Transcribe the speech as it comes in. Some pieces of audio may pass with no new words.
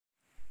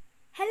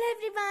Hello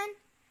everyone,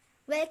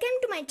 welcome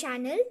to my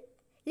channel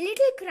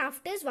Little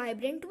Crafter's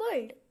Vibrant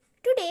World.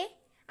 Today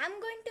I'm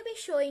going to be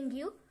showing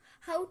you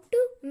how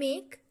to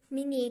make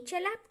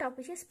miniature laptop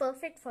which is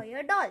perfect for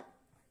your doll.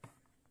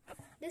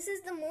 This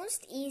is the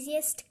most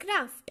easiest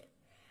craft.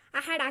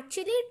 I had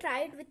actually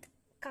tried with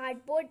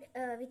cardboard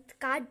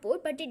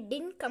but it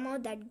didn't come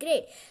out that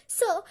great.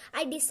 So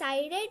I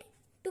decided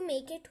to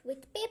make it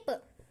with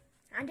paper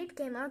and it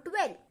came out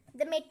well.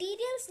 The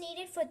materials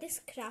needed for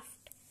this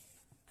craft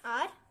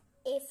are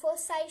A4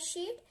 size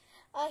sheet.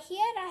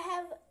 Here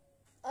I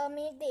have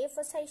made the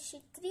A4 size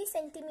sheet 3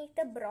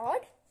 cm broad,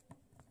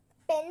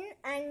 pen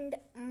and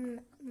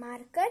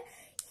marker.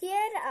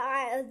 Here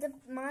the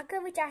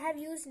marker which I have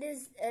used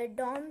is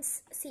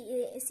Dom's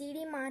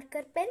CD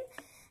marker pen.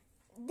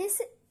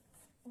 This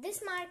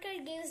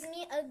marker gives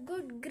me a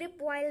good grip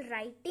while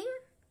writing,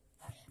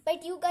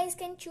 but you guys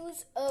can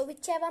choose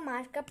whichever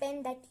marker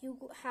pen that you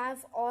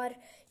have or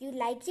you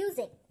like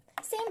using.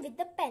 Same with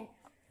the pen.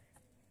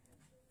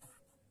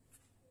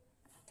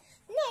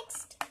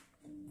 Next,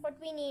 what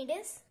we need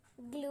is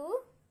glue,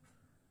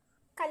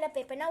 color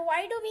paper. Now,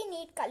 why do we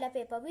need color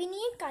paper? We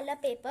need color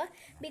paper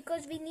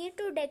because we need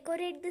to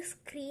decorate the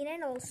screen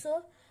and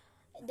also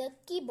the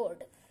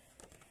keyboard.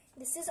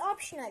 This is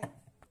optional.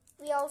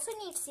 We also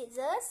need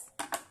scissors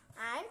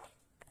and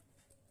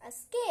a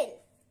scale.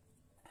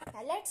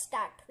 Now, let's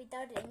start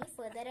without any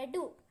further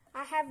ado.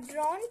 I have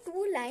drawn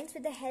 2 lines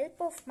with the help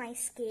of my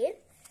scale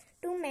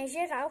to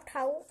measure out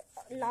how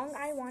long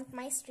I want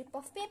my strip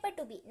of paper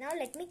to be. Now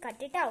let me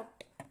cut it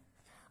out.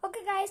 Okay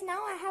guys,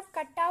 now I have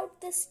cut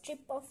out the strip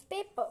of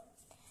paper.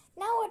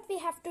 Now what we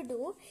have to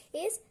do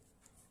is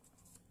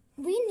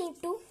we need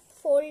to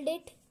fold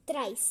it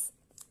thrice.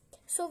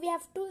 So we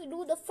have to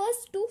do the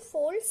first 2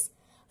 folds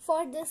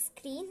for the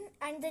screen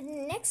and the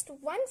next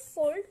 1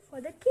 fold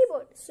for the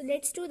keyboard. So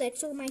let's do that.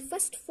 So my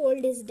first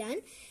fold is done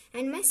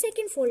and my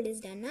second fold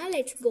is done. Now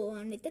let's go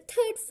on with the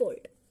third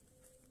fold.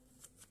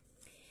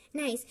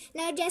 Nice.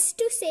 Now just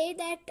to say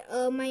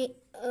that my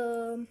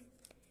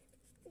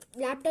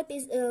laptop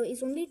is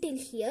only till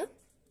here,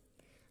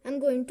 I'm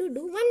going to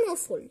do 1 more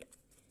fold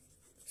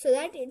so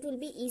that it will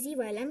be easy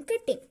while I'm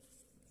cutting.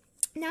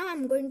 Now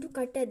I'm going to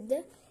cut at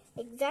the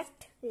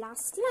exact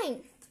last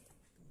line.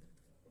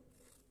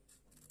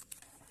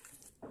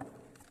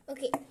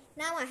 Okay,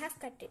 now I have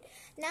cut it.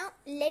 Now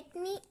let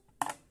me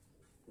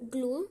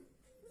glue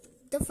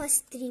the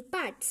first 3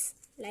 parts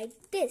like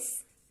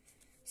this,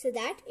 so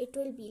that it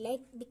will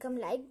become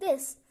like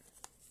this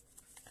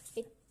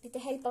with the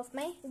help of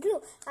my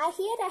glue.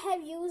 Here I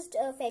have used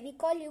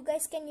Fevicol. You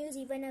guys can use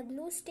even a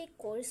glue stick,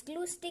 coarse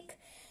glue stick.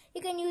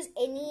 You can use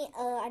any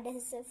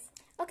adhesive.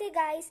 Okay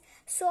guys,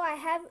 so I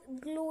have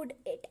glued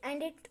it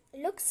and it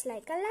looks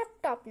like a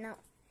laptop now.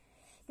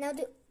 Now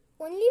the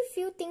only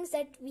few things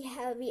that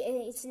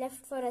it's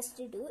left for us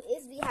to do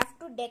is we have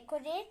to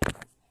decorate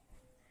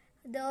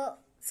the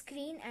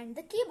screen and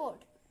the keyboard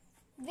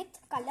with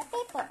color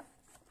paper.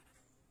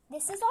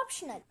 This is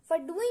optional. For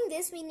doing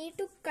this, we need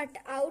to cut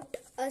out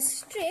a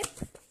strip.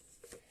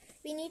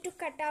 We need to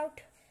cut out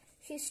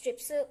few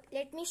strips. So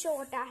let me show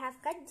what I have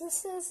cut.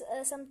 This is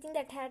something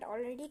that I had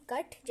already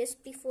cut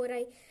just before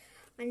I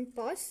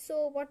unpause.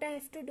 So what I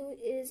have to do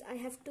is I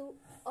have to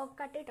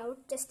cut it out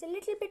just a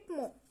little bit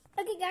more.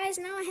 Okay guys,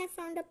 now I have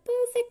found a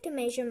perfect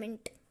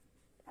measurement.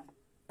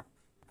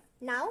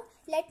 Now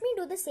let me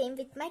do the same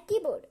with my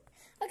keyboard.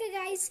 Okay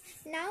guys,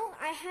 now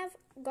I have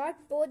got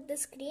both the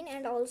screen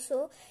and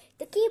also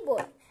the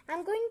keyboard.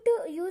 I'm going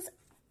to use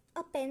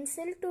a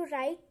pencil to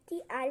write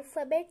the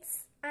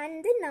alphabets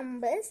and the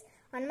numbers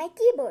on my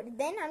keyboard.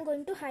 Then I'm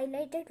going to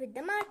highlight it with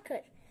the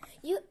marker.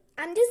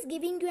 I'm just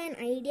giving you an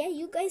idea.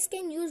 You guys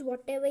can use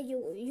whatever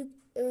you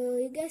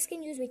guys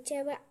can use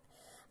whichever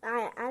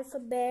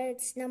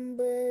alphabets,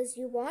 numbers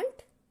you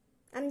want.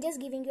 I'm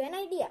just giving you an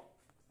idea.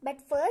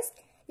 But first,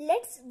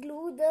 let's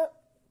glue the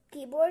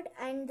keyboard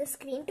and the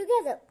screen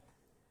together.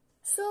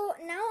 So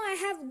now I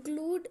have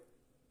glued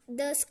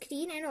the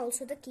screen and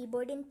also the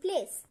keyboard in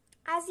place.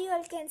 As you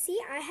all can see,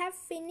 I have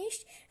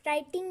finished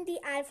writing the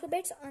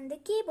alphabets on the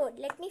keyboard.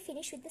 Let me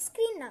finish with the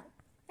screen now.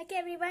 Okay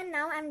everyone,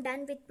 now I'm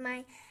done with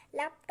my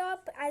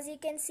laptop. As you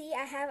can see,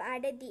 I have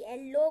added the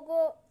L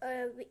logo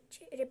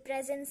which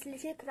represents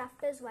Little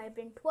Crafter's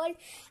Vibrant World.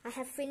 I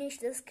have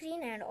finished the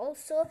screen and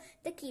also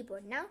the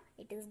keyboard. Now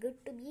it is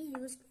good to be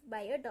used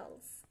by your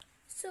dolls.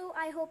 So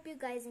I hope you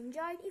guys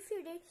enjoyed. If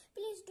you did,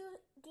 please do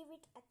give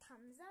it a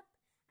thumbs up.